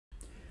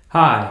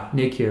Hi,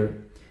 Nick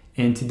here,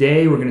 and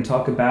today we're going to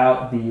talk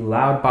about the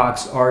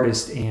Loudbox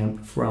Artist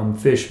amp from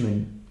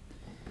Fishman.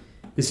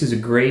 This is a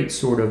great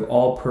sort of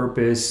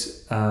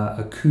all-purpose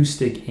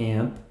acoustic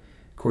amp.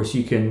 Of course,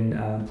 you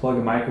can plug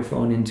a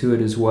microphone into it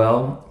as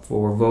well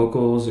for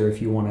vocals, or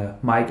if you want a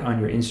mic on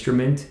your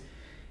instrument.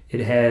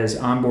 It has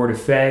onboard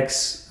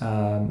effects.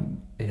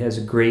 It has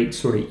a great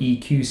sort of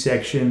EQ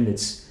section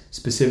that's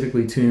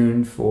specifically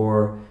tuned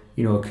for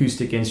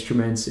acoustic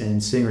instruments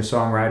and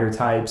singer-songwriter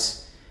types.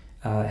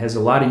 It has a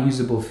lot of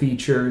usable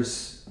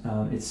features.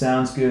 It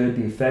sounds good,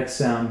 the effects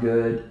sound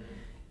good,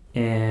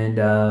 and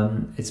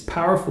it's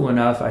powerful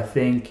enough, I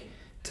think,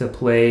 to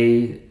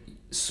play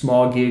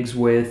small gigs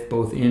with,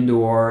 both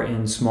indoor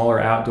and smaller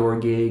outdoor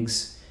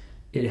gigs.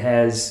 It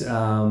has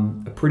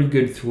a pretty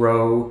good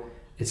throw.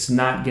 It's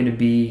not going to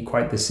be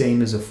quite the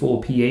same as a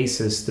full PA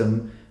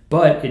system,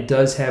 but it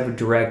does have a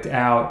direct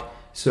out.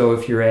 So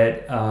if you're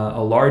at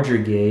a larger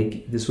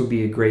gig, this would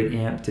be a great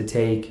amp to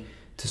take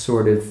to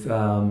sort of,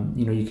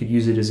 you could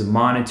use it as a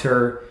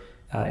monitor.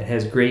 It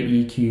has great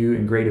EQ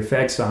and great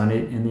effects on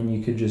it, and then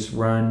you could just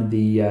run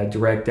the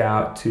direct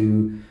out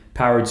to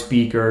powered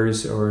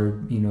speakers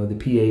or the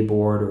PA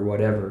board or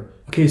whatever.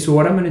 Okay, so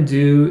what I'm going to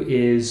do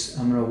is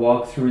I'm going to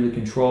walk through the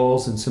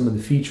controls and some of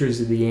the features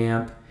of the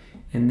amp,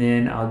 and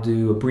then I'll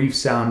do a brief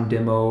sound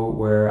demo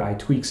where I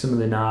tweak some of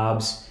the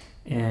knobs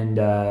and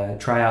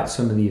try out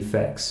some of the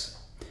effects.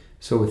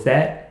 So with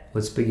that,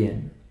 let's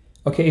begin.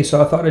 Okay,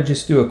 so I thought I'd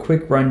just do a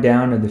quick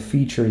rundown of the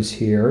features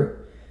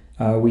here.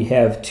 We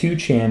have 2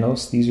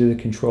 channels. These are the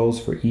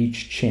controls for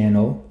each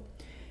channel.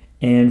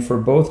 And for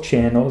both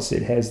channels,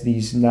 it has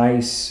these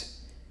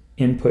nice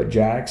input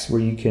jacks where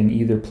you can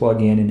either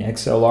plug in an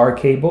XLR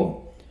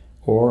cable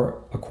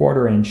or a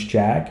 1/4 inch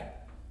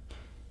jack.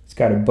 It's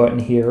got a button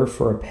here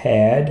for a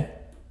pad.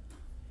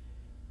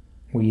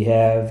 We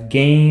have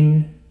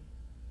gain,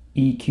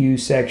 EQ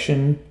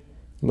section,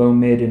 low,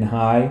 mid, and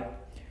high.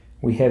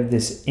 We have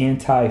this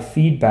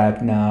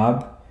anti-feedback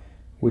knob,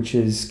 which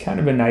is kind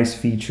of a nice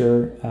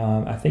feature.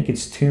 I think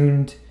it's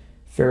tuned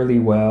fairly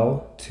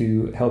well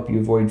to help you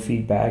avoid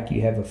feedback.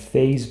 You have a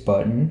phase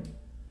button.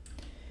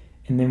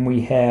 And then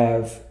we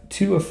have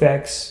 2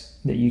 effects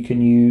that you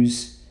can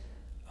use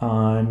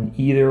on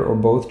either or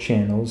both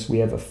channels. We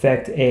have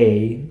effect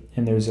A,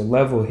 and there's a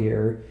level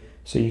here,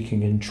 so you can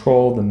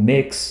control the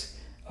mix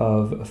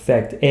of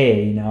effect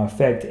A. Now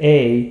effect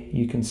A,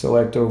 you can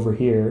select over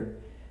here.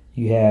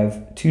 You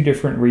have 2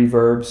 different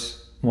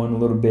reverbs, one a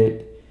little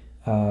bit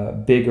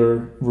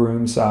bigger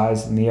room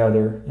size than the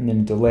other, and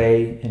then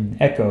delay and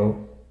echo.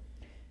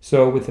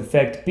 So with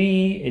effect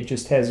B, it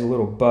just has a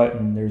little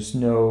button. There's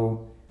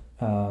no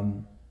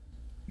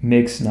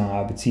mix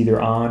knob. It's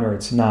either on or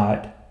it's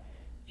not.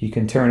 You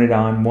can turn it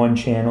on one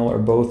channel or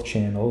both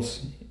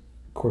channels.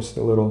 Of course,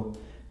 the little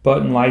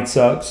button lights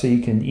up so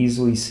you can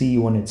easily see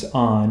when it's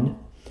on.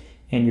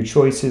 And your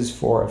choices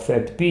for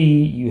effect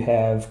B, you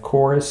have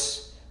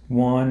chorus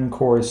 1,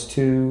 chorus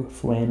 2,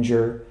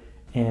 flanger,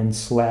 and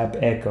slap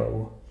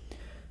echo.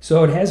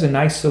 So it has a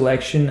nice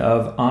selection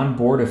of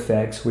onboard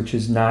effects, which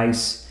is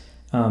nice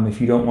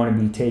if you don't want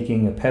to be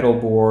taking a pedal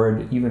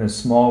board, even a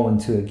small one,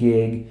 to a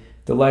gig.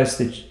 The less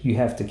that you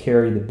have to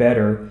carry, the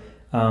better.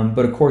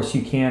 But of course,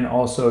 you can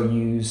also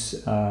use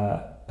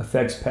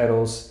effects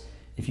pedals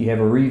if you have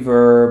a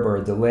reverb or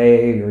a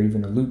delay or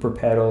even a looper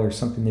pedal or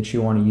something that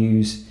you want to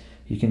use.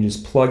 You can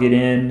just plug it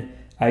in.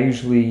 I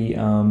usually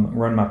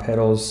run my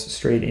pedals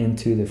straight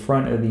into the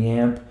front of the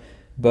amp,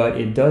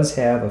 but it does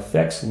have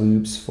effects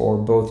loops for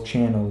both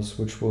channels,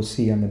 which we'll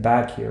see on the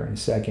back here in a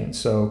second.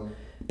 So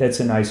that's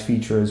a nice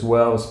feature as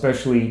well,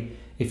 especially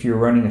if you're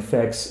running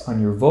effects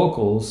on your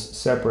vocals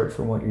separate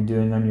from what you're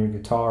doing on your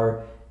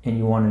guitar, and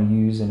you want to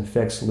use an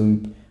effects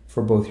loop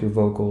for both your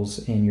vocals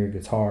and your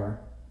guitar.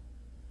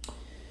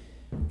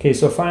 Okay,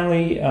 so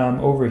finally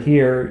over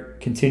here,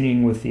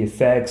 continuing with the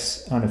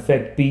effects, on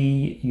effect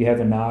B, you have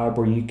a knob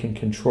where you can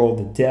control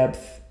the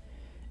depth,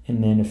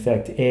 and then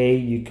effect A,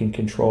 you can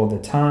control the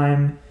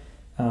time.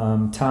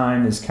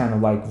 Time is kind of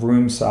like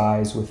room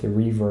size with the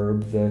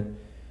reverb. The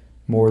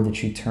more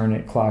that you turn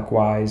it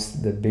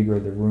clockwise, the bigger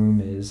the room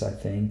is, I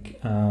think.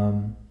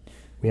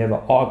 We have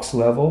an aux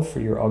level for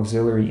your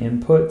auxiliary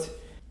input.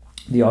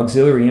 The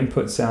auxiliary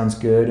input sounds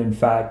good. In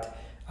fact,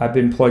 I've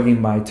been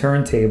plugging my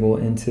turntable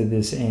into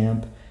this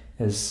amp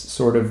as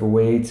sort of a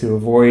way to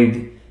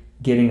avoid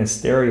getting a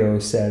stereo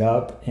set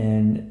up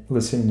and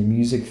listening to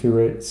music through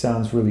it. It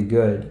sounds really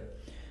good.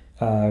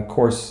 Of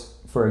course,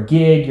 for a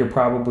gig, you're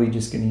probably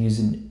just going to use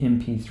an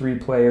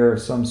MP3 player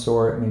of some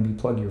sort, maybe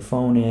plug your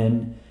phone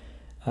in.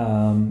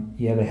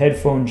 You have a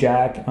headphone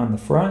jack on the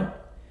front,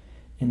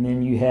 and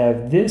then you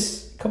have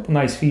this couple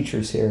nice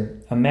features here.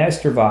 A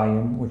master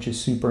volume, which is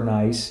super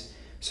nice.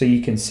 So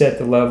you can set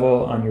the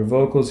level on your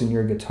vocals and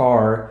your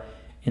guitar,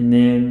 and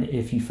then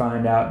if you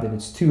find out that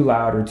it's too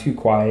loud or too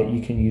quiet,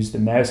 you can use the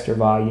master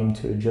volume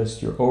to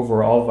adjust your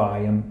overall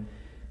volume.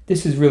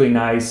 This is really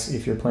nice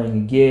if you're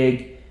playing a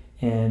gig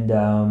and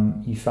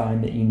you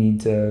find that you need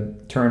to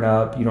turn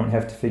up. You don't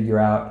have to figure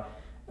out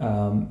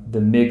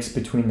the mix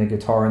between the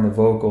guitar and the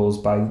vocals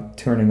by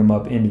turning them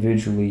up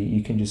individually.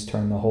 You can just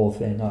turn the whole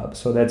thing up,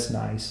 so that's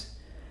nice.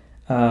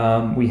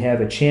 We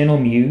have a channel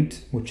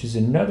mute, which is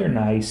another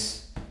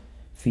nice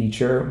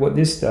feature. What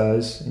this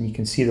does, and you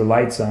can see the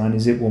lights on,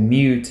 is it will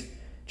mute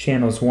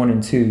channels 1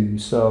 and 2.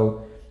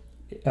 So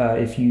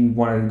if you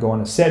want to go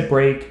on a set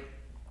break,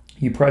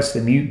 you press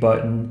the mute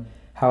button.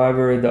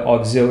 However, the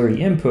auxiliary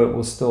input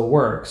will still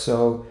work.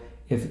 So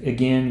if,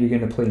 again, you're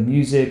going to play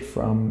music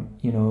from,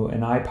 you know,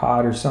 an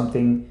iPod or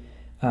something,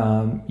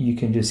 you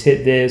can just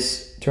hit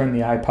this, turn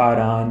the iPod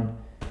on,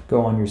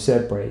 go on your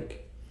set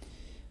break.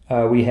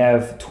 We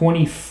have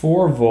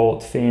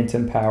 24-volt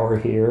phantom power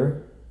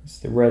here. It's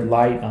the red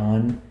light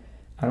on.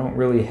 I don't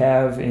really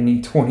have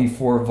any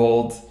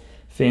 24-volt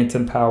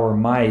phantom power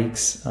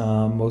mics.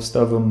 Most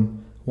of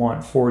them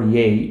want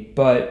 48,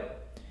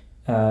 but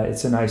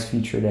it's a nice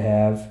feature to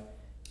have.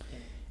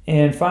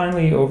 And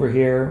finally, over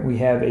here, we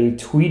have a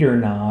tweeter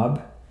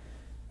knob,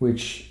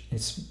 which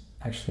is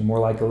actually more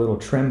like a little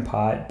trim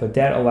pot, but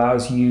that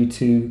allows you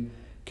to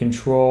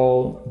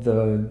control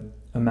the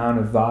amount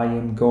of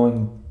volume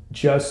going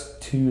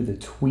just to the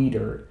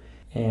tweeter.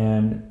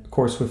 And of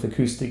course, with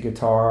acoustic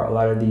guitar, a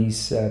lot of these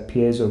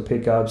piezo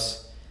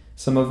pickups,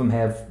 some of them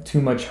have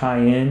too much high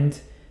end.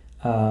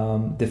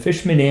 The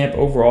Fishman amp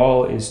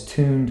overall is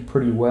tuned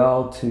pretty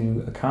well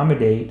to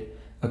accommodate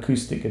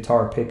acoustic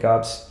guitar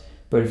pickups,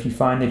 but if you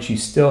find that you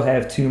still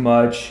have too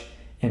much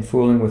and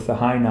fooling with the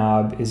high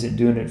knob isn't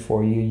doing it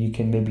for you, you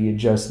can maybe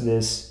adjust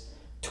this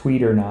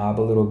tweeter knob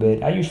a little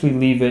bit. I usually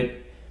leave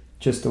it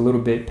just a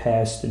little bit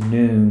past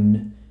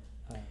noon.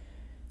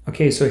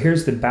 Okay, so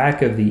here's the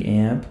back of the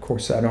amp. Of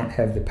course, I don't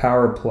have the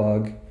power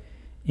plug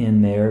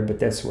in there, but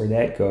that's where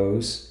that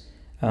goes.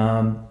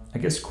 I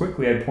guess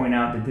quickly I'd point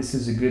out that this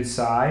is a good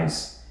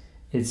size.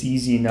 It's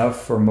easy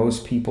enough for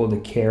most people to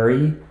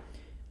carry,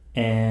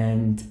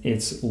 and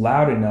it's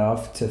loud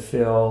enough to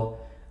fill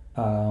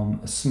a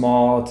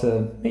small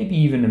to maybe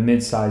even a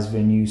mid-sized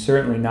venue,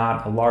 certainly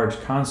not a large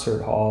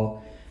concert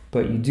hall,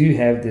 but you do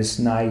have this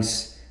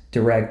nice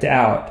direct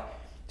out.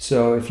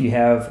 So if you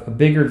have a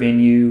bigger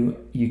venue,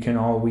 you can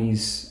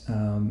always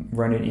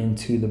run it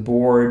into the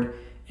board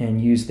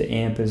and use the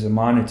amp as a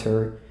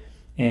monitor.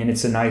 And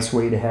it's a nice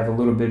way to have a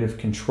little bit of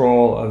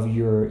control of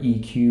your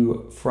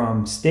EQ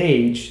from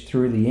stage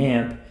through the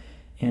amp.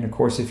 And of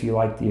course, if you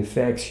like the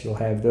effects, you'll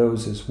have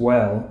those as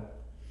well.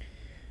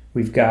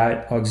 We've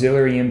got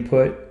auxiliary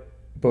input,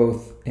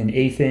 both an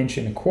 1/8 inch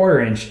and a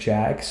 1/4 inch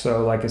jack.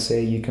 So like I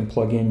say, you can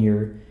plug in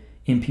your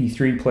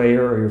MP3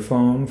 player or your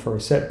phone for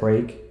a set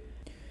break.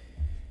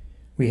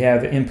 We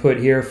have input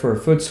here for a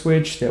foot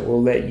switch that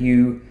will let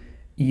you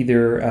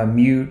either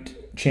mute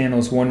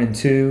channels 1 and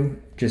 2,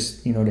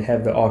 just, you know, to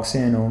have the aux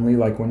in only,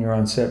 like when you're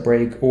on set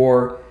break,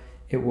 or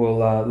it will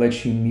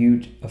let you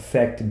mute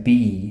effect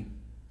B.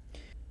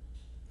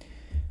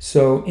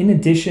 So in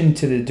addition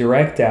to the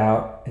direct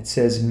out, it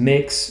says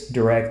mix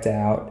direct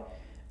out.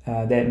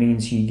 That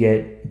means you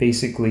get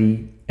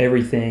basically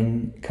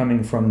everything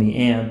coming from the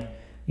amp.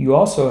 You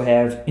also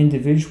have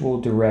individual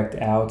direct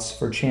outs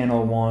for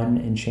channel 1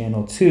 and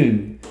channel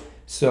 2.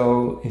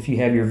 So if you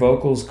have your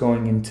vocals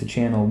going into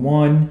channel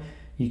 1,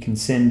 you can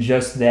send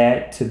just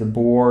that to the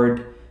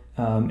board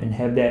and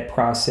have that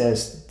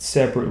processed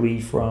separately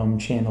from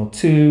channel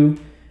 2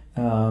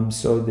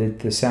 so that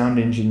the sound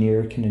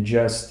engineer can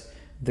adjust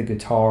the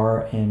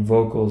guitar and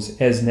vocals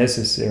as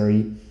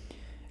necessary.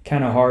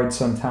 Kind of hard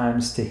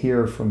sometimes to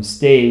hear from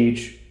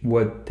stage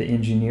what the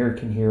engineer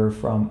can hear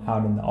from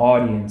out in the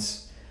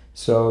audience.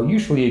 So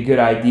usually a good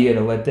idea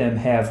to let them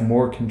have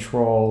more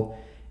control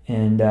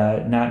and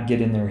not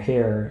get in their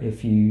hair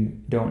if you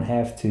don't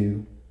have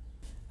to.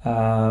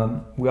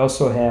 We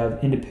also have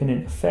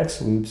independent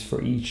effects loops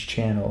for each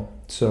channel,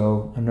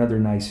 so another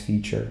nice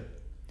feature.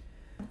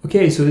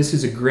 Okay, so this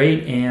is a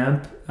great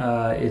amp.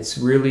 It's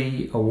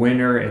really a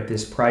winner at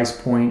this price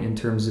point in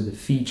terms of the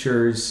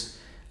features,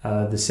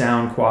 the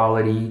sound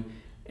quality,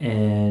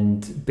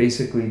 and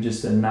basically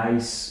just a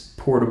nice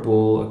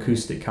portable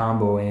acoustic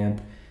combo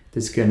amp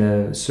that's going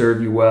to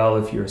serve you well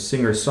if you're a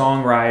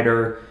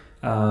singer-songwriter,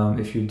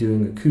 if you're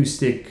doing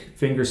acoustic,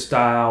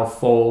 fingerstyle,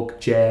 folk,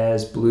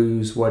 jazz,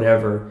 blues,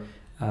 whatever.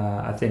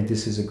 I think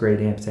this is a great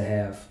amp to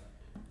have.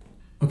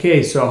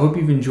 Okay, so I hope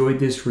you've enjoyed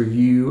this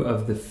review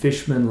of the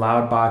Fishman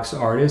Loudbox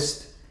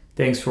Artist.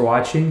 Thanks for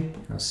watching.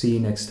 I'll see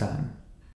you next time.